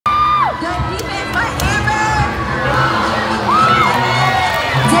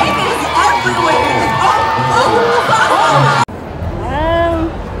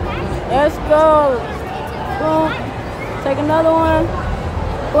go. Boom. Take another one.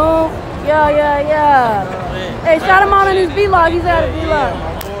 Boom. Yeah. Hey, shout him out on his vlog. He's at a vlog.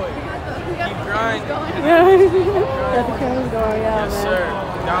 Keep grinding. Got the cameras going, yeah, yes, man. sir.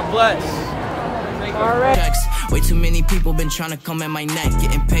 God bless. All right. Way too many people been trying to come at my neck.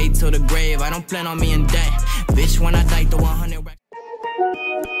 Getting paid till the grave. I don't plan on me in debt. Bitch, when I die, the 100 racks.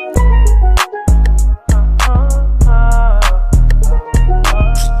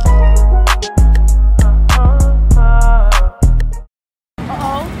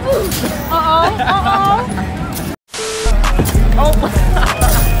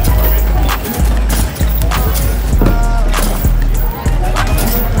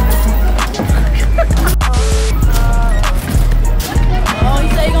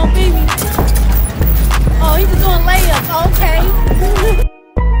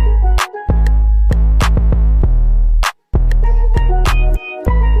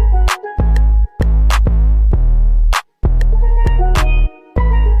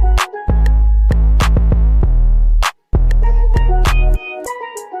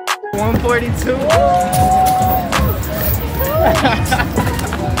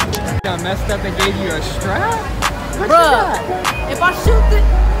 Got messed up and gave you a strap? Bruh, if I shoot it,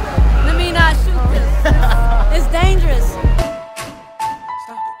 let me not shoot this. It's dangerous.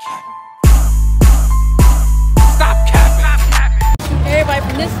 Stop capping. Everybody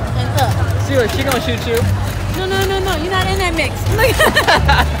from this and up. See what, she gonna shoot you? No, you're not in that mix.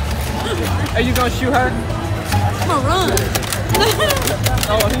 Are you gonna shoot her? I'm gonna run.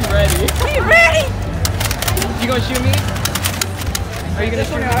 Oh, he's ready. He ready? You gonna shoot me? Are you gonna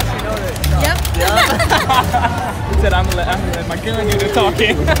shoot me? Yep. He said I'm gonna let my gun do the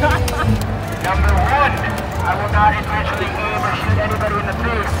talking. Number 1, I will not intentionally aim or shoot anybody in the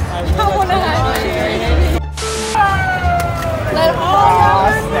face. I wanna have it. Let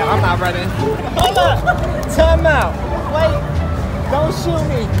I'm not running. Hold up! Time out! Wait! Don't shoot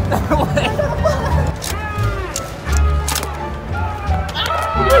me!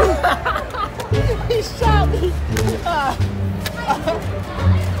 He shot me.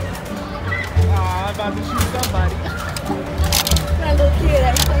 I'm about to shoot somebody. That little kid,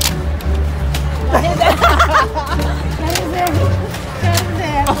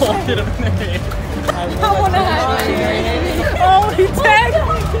 Oh, hit him in the head. I wanna have it. Oh, he tagged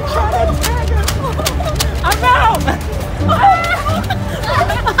me. He tried to tag him. I'm out.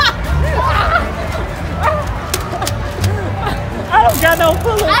 I don't got no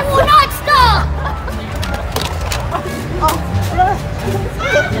bullets. I will not stop!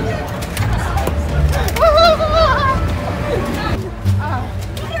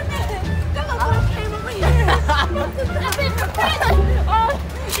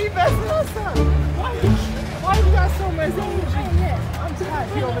 He messing us up. Why you got so much energy? I'm tired.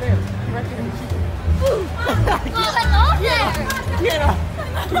 He over there. Right there. Get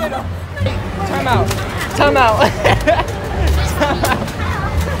up. Time out.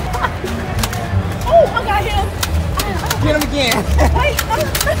 Oh, I got him. Get him again.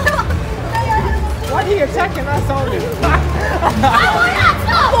 Why are you attacking us only?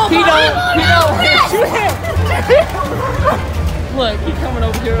 He don't. Shoot him. Look, he coming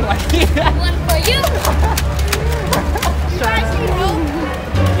over here like One for you.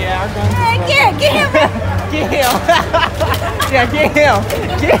 yeah, I'm going Hey, get him. Get him. Yeah, get him.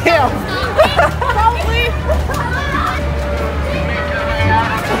 Don't leave.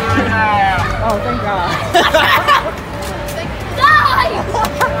 Oh, thank God. Die!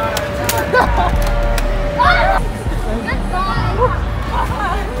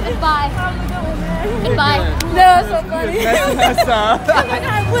 Goodbye. Goodbye. No, that's so funny. That's I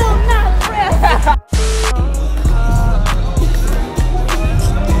will not rest.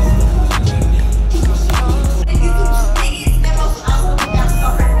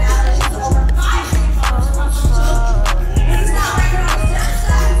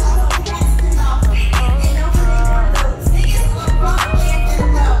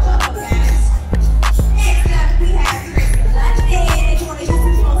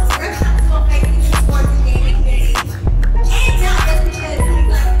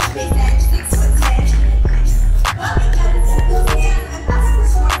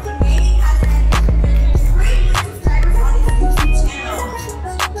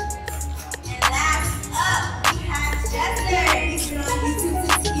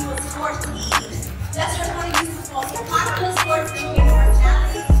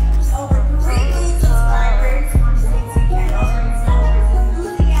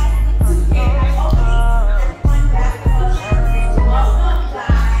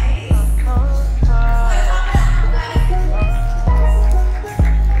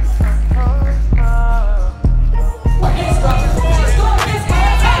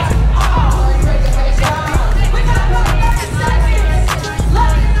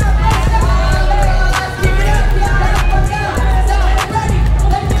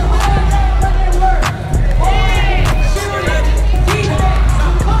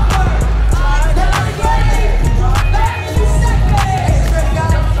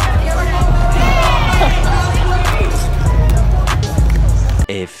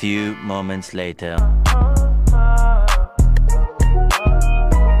 moments later.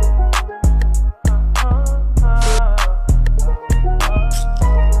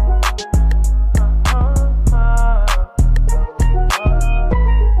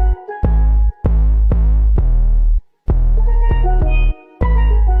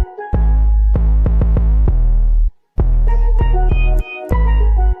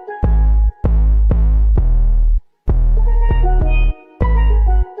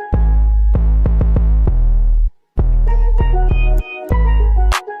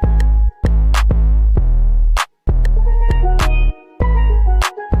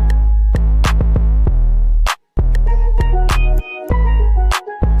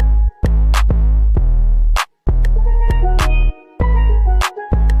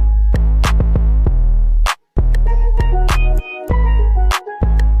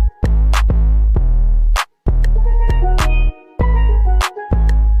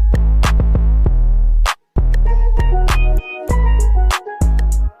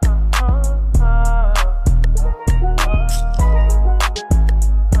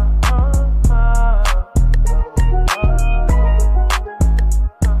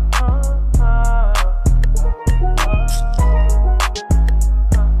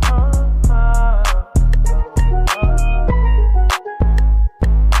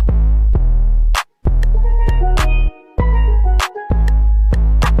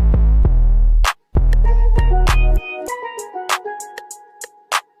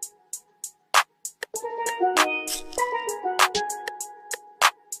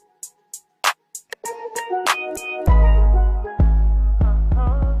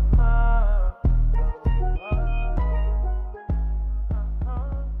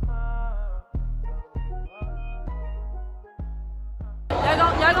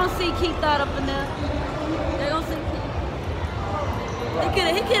 Y'all gonna see Keith thought up in there. Y'all gonna see Keith. He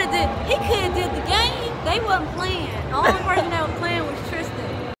could have did the game. They wasn't playing. The only person that was playing was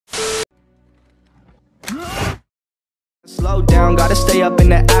Tristan. Slow down, gotta stay up in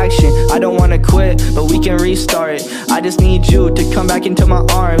the action. I don't wanna quit, but we can restart. I just need you to come back into my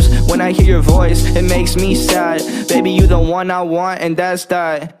arms. When I hear your voice, it makes me sad. Baby, you the one I want, and that's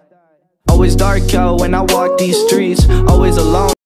that. Always dark out when I walk these streets, always alone.